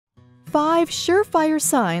5 surefire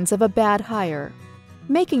signs of a bad hire.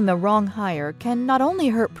 Making the wrong hire can not only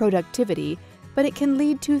hurt productivity, but it can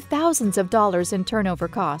lead to thousands of dollars in turnover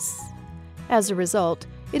costs. As a result,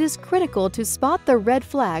 it is critical to spot the red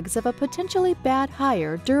flags of a potentially bad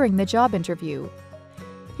hire during the job interview.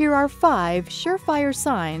 Here are 5 surefire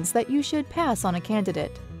signs that you should pass on a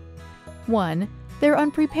candidate. 1. They're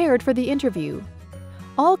unprepared for the interview.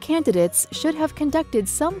 All candidates should have conducted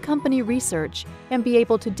some company research and be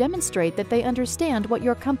able to demonstrate that they understand what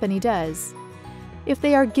your company does. If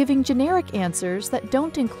they are giving generic answers that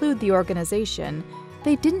don't include the organization,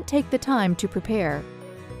 they didn't take the time to prepare.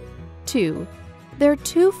 2. They're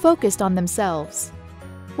too focused on themselves.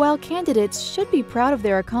 While candidates should be proud of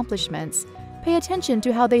their accomplishments, pay attention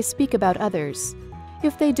to how they speak about others.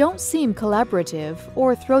 If they don't seem collaborative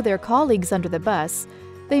or throw their colleagues under the bus,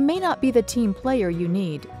 they may not be the team player you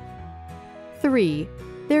need. 3.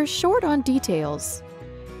 They're short on details.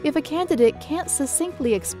 If a candidate can't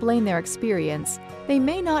succinctly explain their experience, they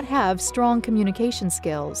may not have strong communication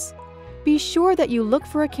skills. Be sure that you look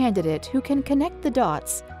for a candidate who can connect the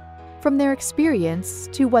dots from their experience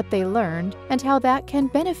to what they learned and how that can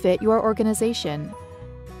benefit your organization.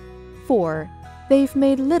 4. They've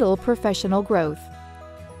made little professional growth.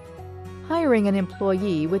 Hiring an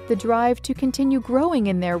employee with the drive to continue growing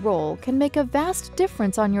in their role can make a vast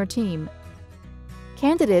difference on your team.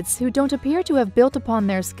 Candidates who don't appear to have built upon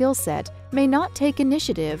their skill set may not take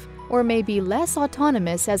initiative or may be less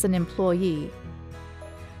autonomous as an employee.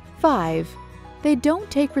 5. They don't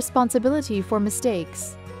take responsibility for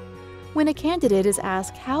mistakes. When a candidate is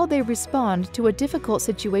asked how they respond to a difficult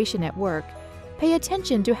situation at work, pay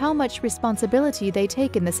attention to how much responsibility they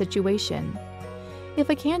take in the situation. If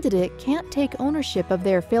a candidate can't take ownership of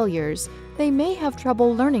their failures, they may have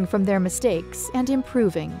trouble learning from their mistakes and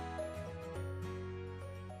improving.